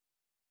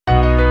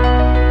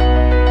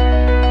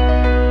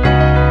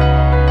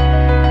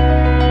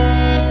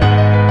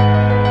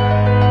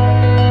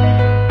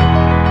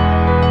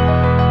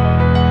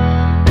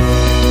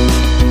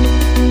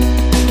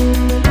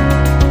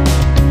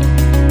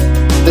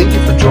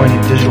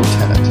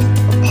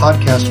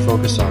podcast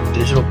focused on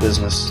digital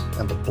business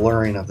and the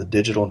blurring of the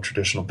digital and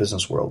traditional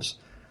business worlds.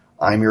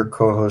 I'm your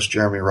co-host,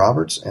 Jeremy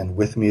Roberts, and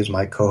with me is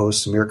my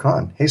co-host, Samir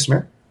Khan. Hey,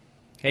 Samir.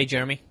 Hey,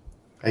 Jeremy.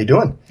 How you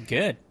doing?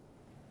 Good.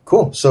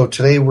 Cool. So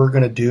today we're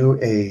going to do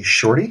a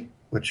shorty,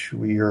 which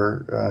we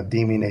are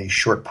deeming a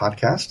short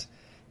podcast.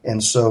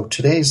 And so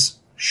today's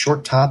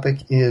short topic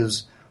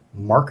is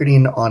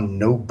marketing on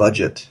no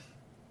budget.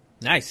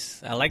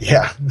 Nice. I like that.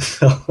 Yeah.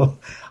 So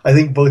I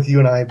think both you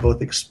and I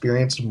both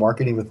experienced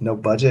marketing with no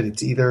budget.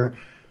 It's either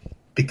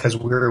because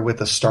we were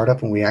with a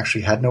startup and we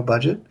actually had no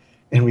budget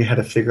and we had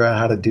to figure out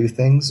how to do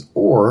things,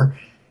 or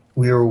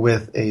we were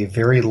with a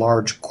very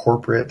large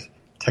corporate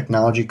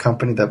technology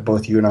company that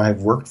both you and I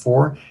have worked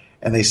for,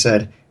 and they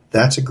said,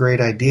 that's a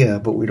great idea,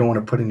 but we don't want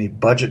to put any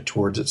budget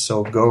towards it,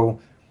 so go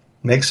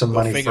make some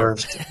money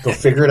first, go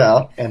figure it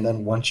out, and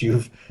then once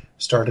you've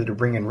started to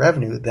bring in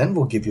revenue, then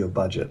we'll give you a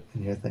budget.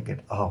 And you're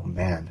thinking, oh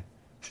man,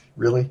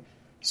 really?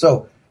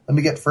 So let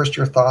me get first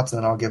your thoughts,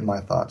 and then I'll give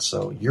my thoughts.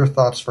 So your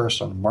thoughts first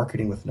on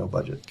marketing with no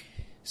budget.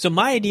 So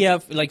my idea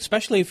of,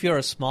 especially if you're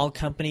a small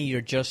company,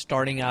 you're just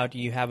starting out,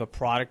 you have a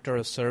product or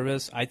a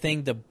service, I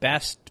think the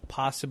best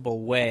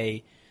possible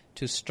way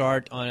to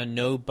start on a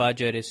no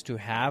budget is to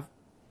have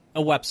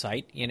a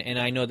website. And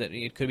I know that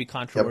it could be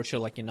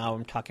controversial, Like now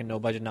I'm talking no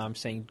budget, now I'm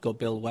saying go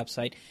build a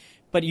website.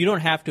 But you don't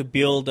have to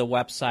build a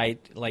website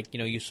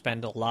you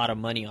spend a lot of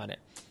money on it.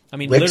 I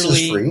mean, Wix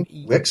literally, is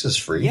free. Wix is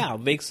free. Yeah,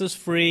 Wix is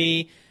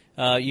free.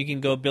 You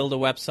can go build a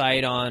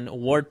website on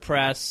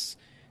WordPress.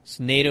 It's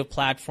a native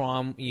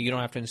platform. You don't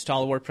have to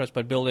install WordPress,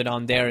 but build it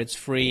on there. It's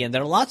free. And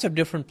there are lots of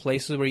different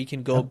places where you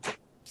can go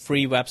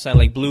free website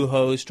like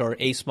Bluehost or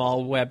A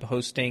Small Web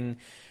Hosting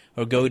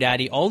or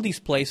GoDaddy. All these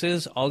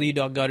places, all you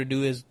got to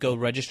do is go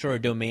register a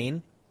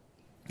domain.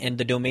 And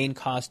the domain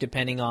cost,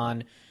 depending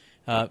on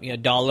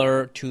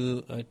 $1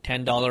 to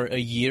 $10 a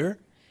year.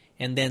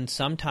 And then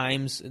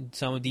sometimes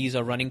some of these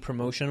are running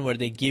promotion where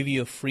they give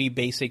you a free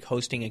basic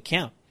hosting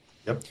account.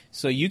 Yep.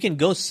 So you can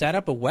go set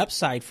up a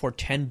website for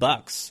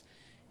 $10,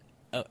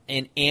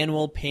 an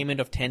annual payment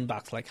of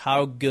 $10. Like,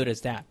 how good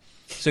is that?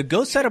 So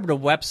go set up the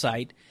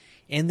website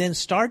and then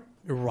start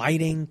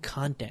writing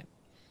content.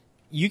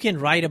 You can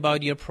write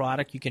about your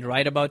product. You can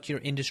write about your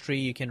industry.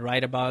 You can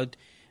write about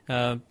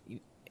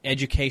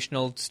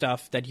educational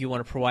stuff that you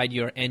want to provide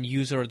your end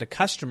user or the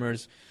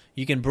customers.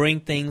 You can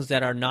bring things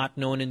that are not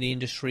known in the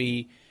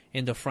industry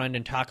in the front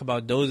and talk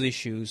about those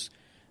issues.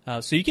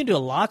 So you can do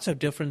lots of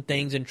different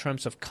things in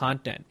terms of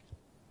content.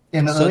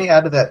 And let me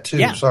add to that too.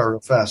 Yeah. Sorry,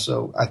 real fast.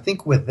 So I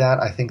think with that,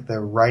 I think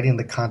the writing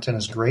the content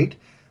is great.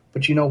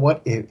 But you know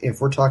what? If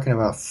we're talking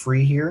about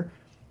free here,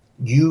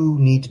 you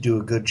need to do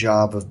a good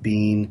job of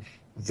being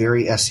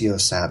very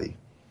SEO savvy.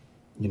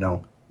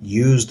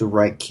 Use the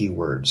right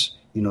keywords.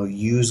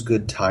 Use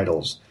good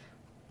titles.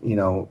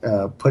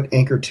 Put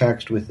anchor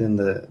text within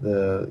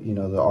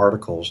the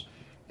articles,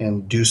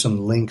 and do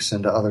some links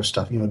into other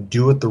stuff.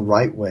 Do it the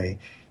right way,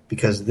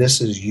 because this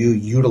is you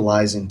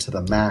utilizing to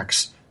the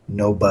max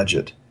no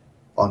budget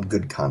on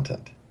good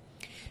content.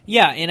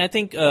 Yeah, and I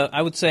think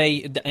I would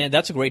say and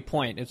that's a great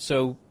point.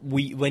 So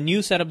when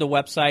you set up the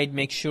website,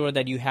 make sure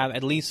that you have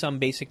at least some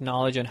basic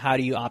knowledge on how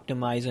do you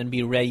optimize and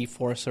be ready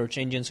for a search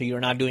engine, so you're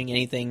not doing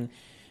anything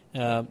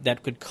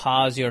that could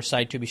cause your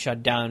site to be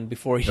shut down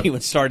before you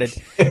even started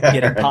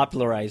getting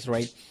popularized,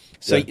 right?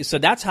 So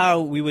that's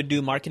how we would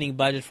do marketing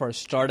budget for a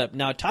startup.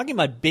 Now, talking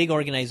about big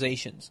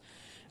organizations,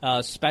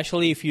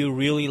 especially if you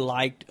really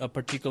liked a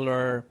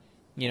particular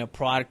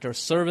product or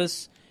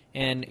service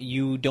and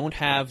you don't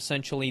have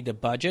essentially the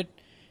budget,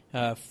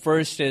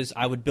 first is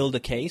I would build a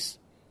case.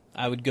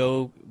 I would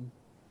go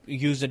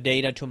use the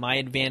data to my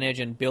advantage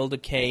and build a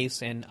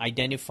case and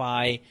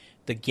identify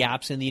the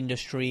gaps in the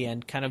industry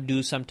and kind of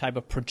do some type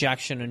of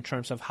projection in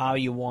terms of how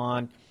you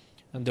want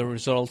the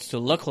results to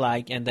look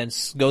like, and then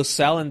go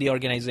sell in the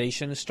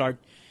organization, start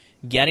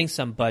getting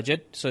some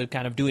budget. So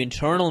kind of do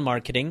internal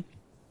marketing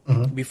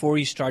before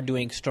you start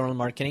doing external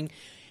marketing.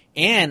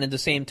 And at the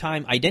same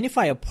time,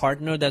 identify a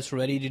partner that's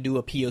ready to do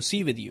a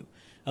POC with you,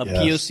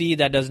 POC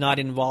that does not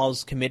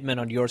involve commitment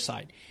on your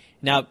side.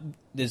 Now,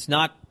 it's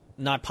not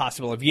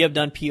possible. If you have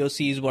done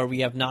POCs where we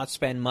have not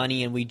spent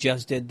money and we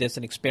just did this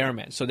an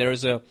experiment. So there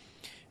is a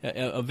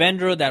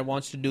vendor that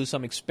wants to do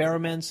some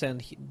experiments,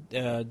 and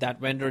that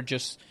vendor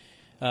just,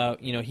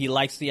 he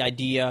likes the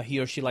idea, he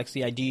or she likes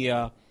the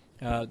idea,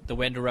 the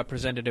vendor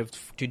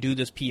representative, to do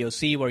this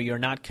POC where you're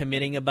not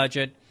committing a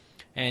budget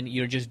and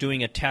you're just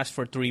doing a test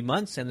for 3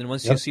 months. And then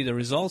once you see the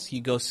results, you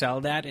go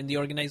sell that in the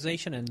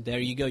organization, and there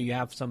you go. You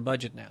have some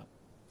budget now.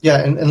 Yeah,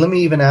 and let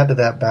me even add to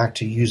that, back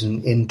to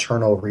using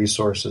internal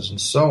resources and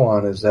so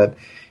on, is that,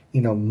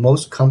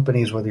 most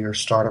companies, whether you're a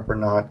startup or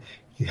not,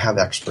 you have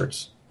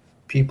experts,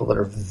 people that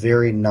are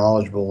very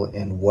knowledgeable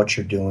in what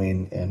you're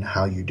doing and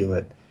how you do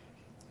it.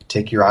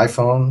 Take your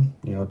iPhone,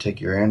 take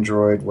your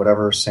Android,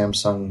 whatever,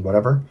 Samsung,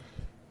 whatever,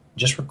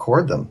 just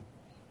record them,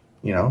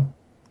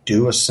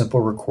 do a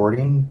simple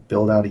recording,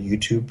 build out a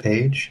YouTube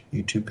page.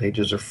 YouTube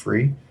pages are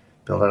free.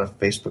 Build out a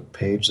Facebook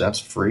page, that's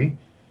free.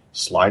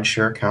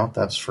 SlideShare account,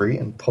 that's free.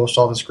 And post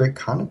all this great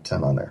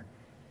content on there.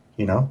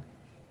 You know,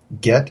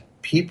 get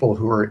people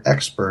who are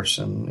experts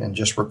and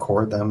just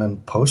record them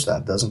and post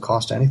that. It doesn't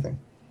cost anything.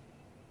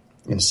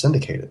 And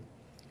syndicate it.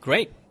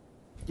 Great.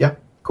 Yeah,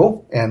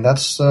 cool. And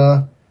that's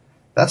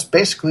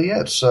basically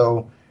it.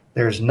 So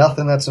there's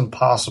nothing that's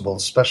impossible,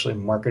 especially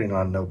marketing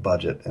on no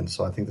budget. And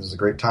so I think this is a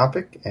great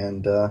topic,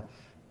 and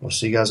we'll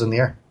see you guys in the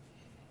air.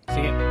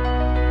 See you.